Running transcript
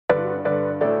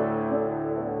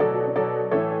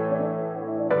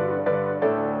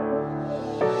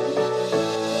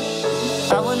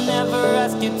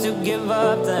you to give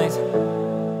up things.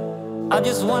 I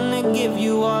just wanna give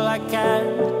you all I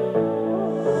can.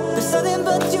 There's something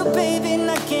but you, baby,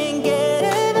 and I can't get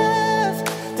enough.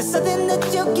 There's something that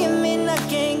you give me and I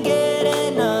can't get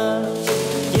enough.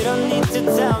 You don't need to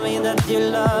tell me that you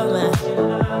love me.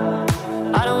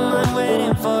 I don't mind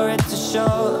waiting for it to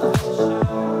show.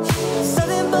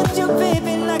 Something but you,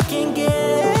 baby, and I can't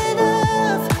get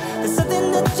enough. There's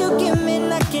something that you give me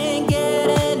and I can't get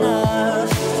enough.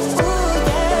 Ooh,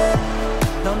 yeah.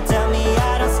 Don't tell me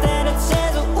I don't stand a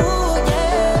chance. Ooh,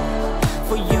 yeah.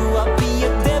 For you, I'll be a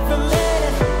different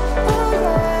man. Ooh,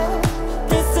 yeah.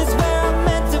 This is where I'm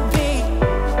meant to be.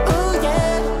 Ooh,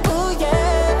 yeah. Ooh,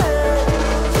 yeah.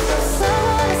 So I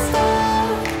wanna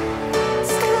start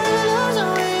an illusion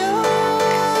with you.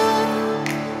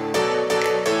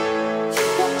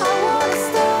 Yeah, I wanna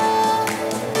start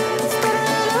an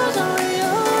illusion with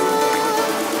you.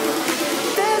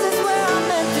 This is where I'm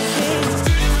meant to be.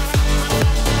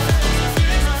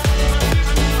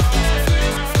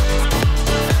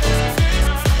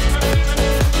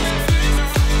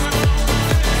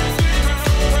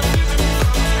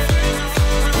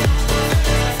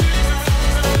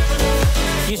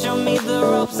 You show me the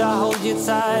ropes, I hold you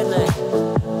tightly.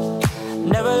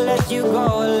 Never let you go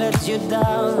or let you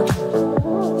down.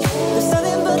 There's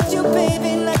something but you, baby,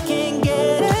 and I can't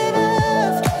get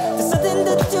enough. There's something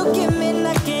that you give me and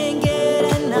I can't get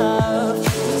enough.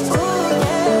 Ooh,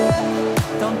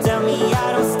 yeah. Don't tell me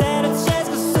I don't stand a chance,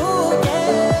 'cause ooh,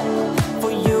 yeah.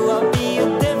 For you, I'll be a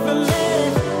different man.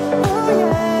 Ooh,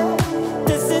 yeah.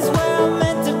 This is where I'm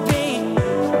meant to be.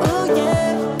 Ooh,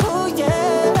 yeah. Ooh,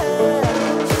 yeah.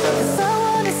 'Cause I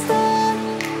wanna start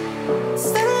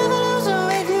an illusion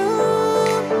with you.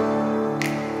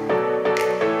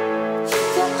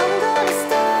 Yeah, I'm gonna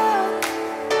start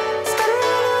an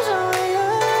illusion with you.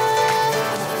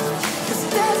 'Cause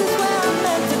this is where I'm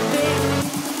meant to be.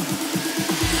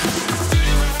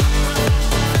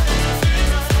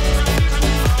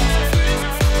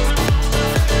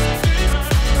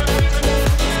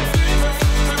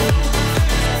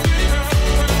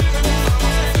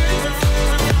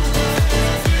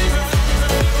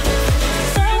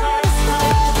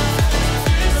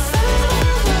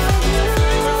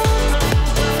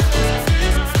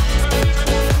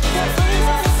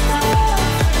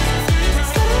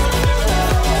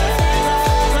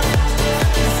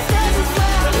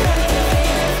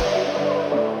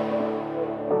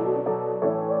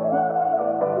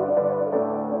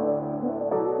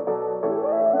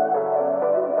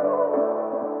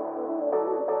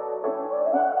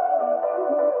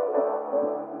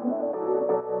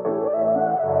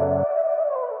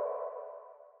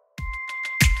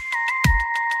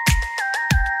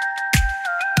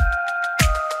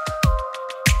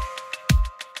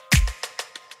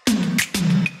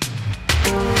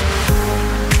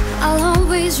 I'll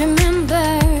always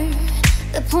remember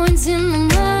the points in my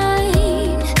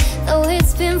mind. Though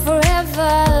it's been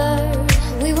forever,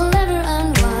 we will never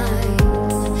unwind.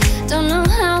 Don't know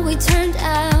how we turned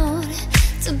out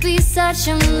to be such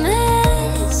a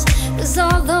mess. 'Cause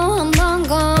although I'm long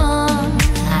gone,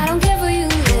 I don't care for you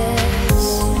less.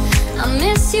 I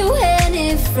miss you and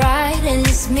it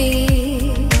frightens me.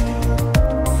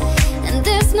 And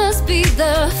this must be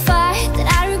the fight that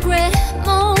I regret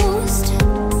most.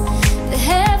 The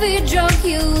heavy drug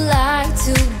you like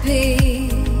to be.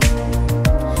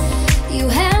 You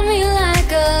had me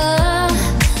like a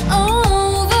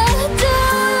overdose.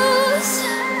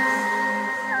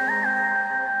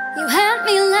 You had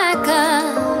me like a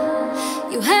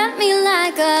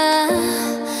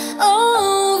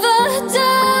overdose.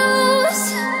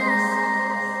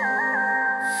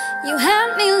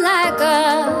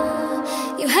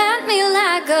 You had me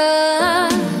like a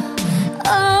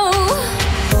oh.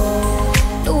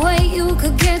 The way you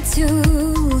could get to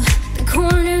the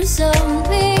corners of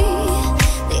me,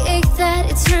 the ache that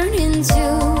it turned into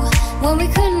when we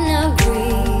couldn't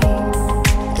agree.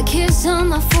 The kiss on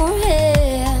my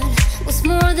forehead was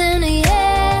more than a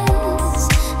yes.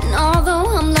 And although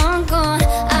I'm long gone,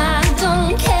 I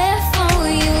don't care for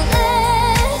you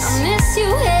less. I miss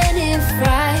you and it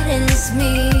frightens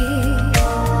me.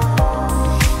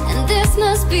 And this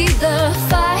must be the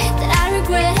fight that I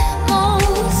regret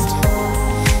most.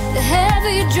 The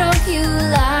heavy drug you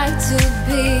like to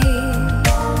be.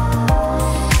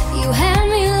 You had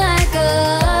me like a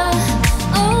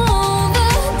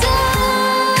overdose.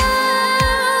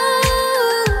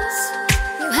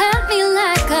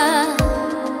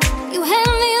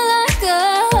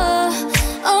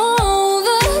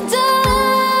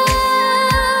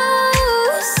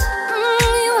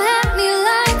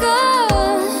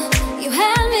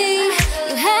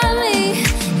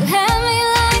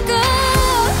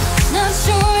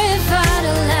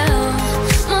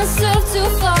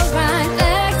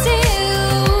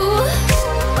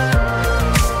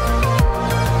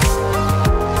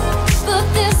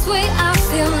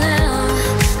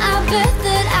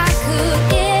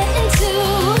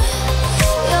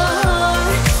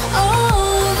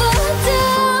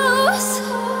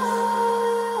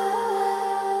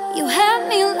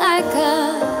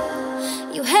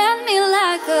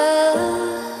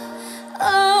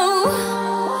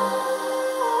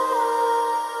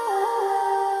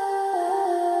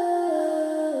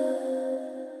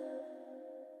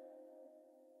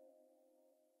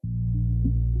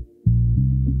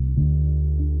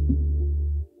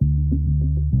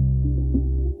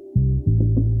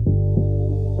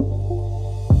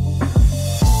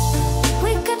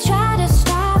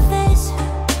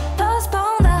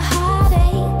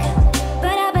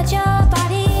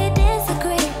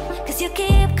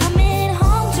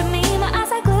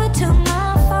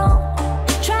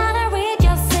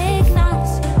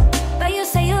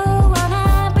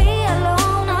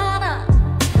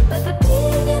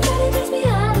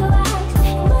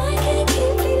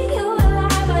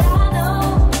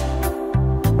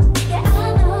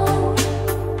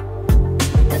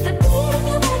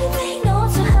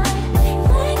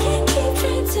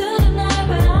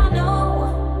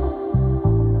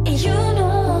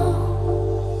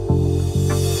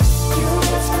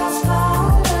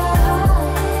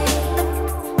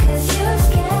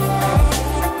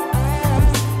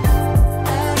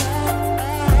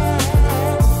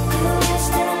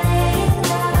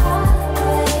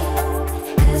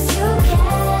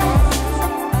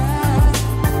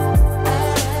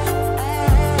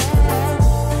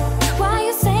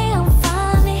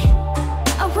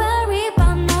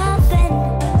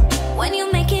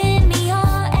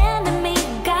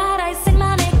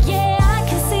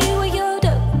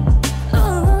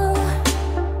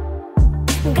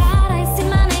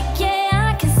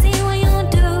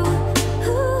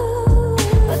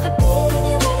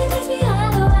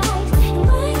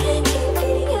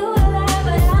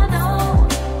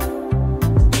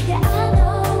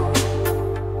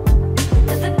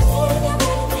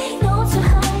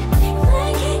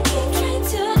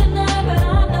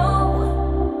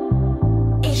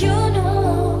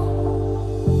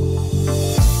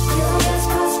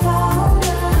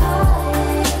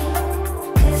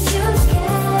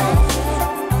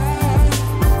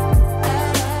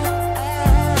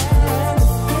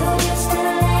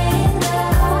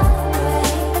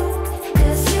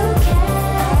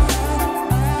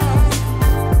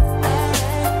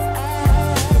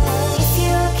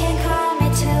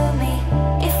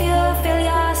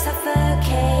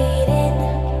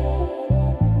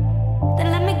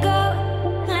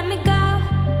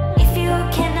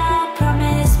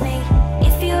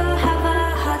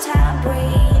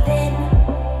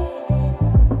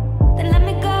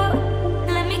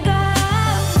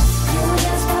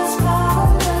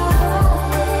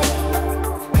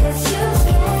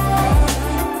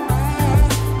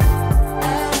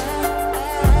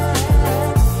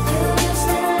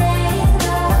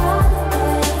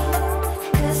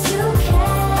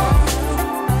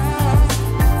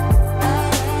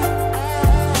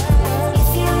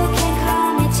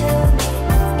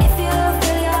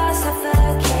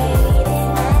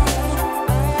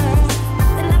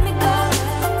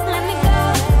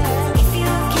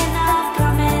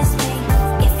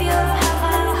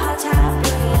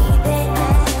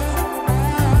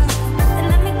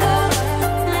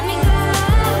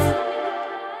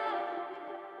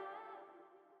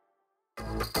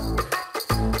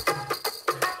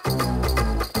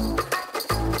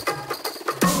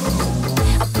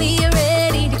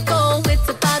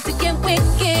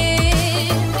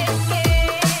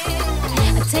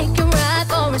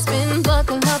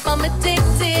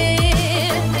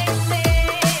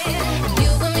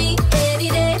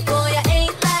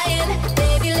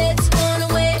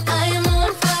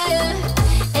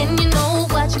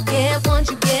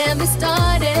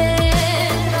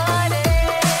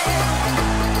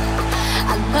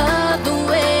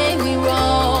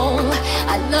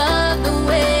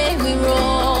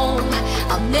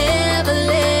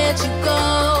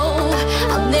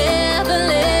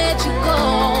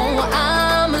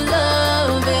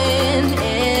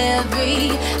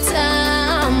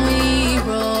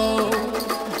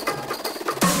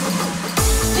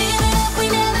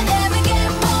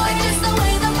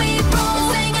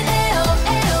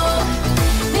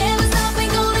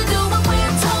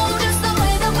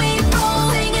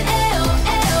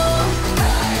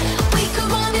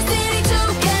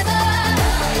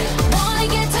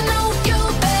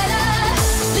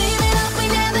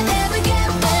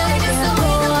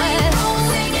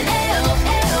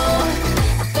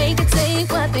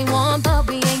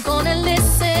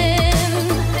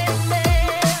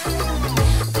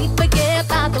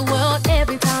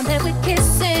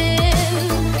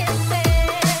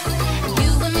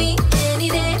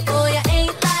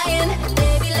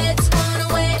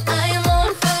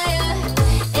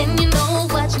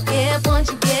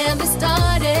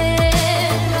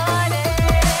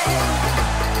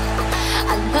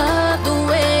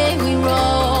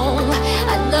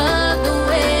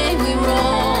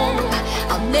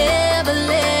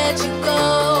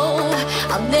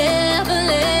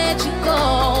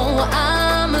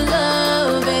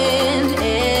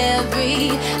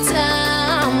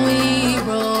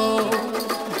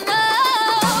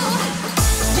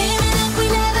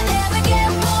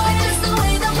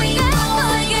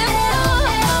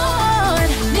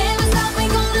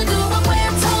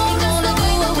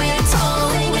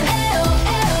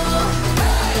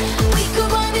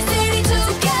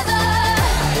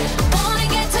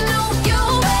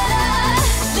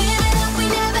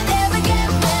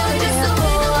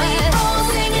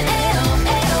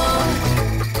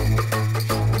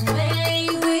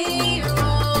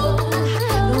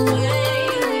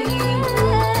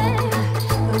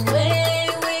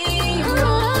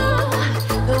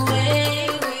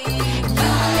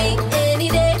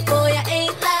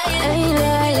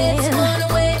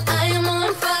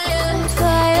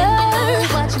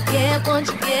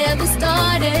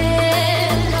 Friday.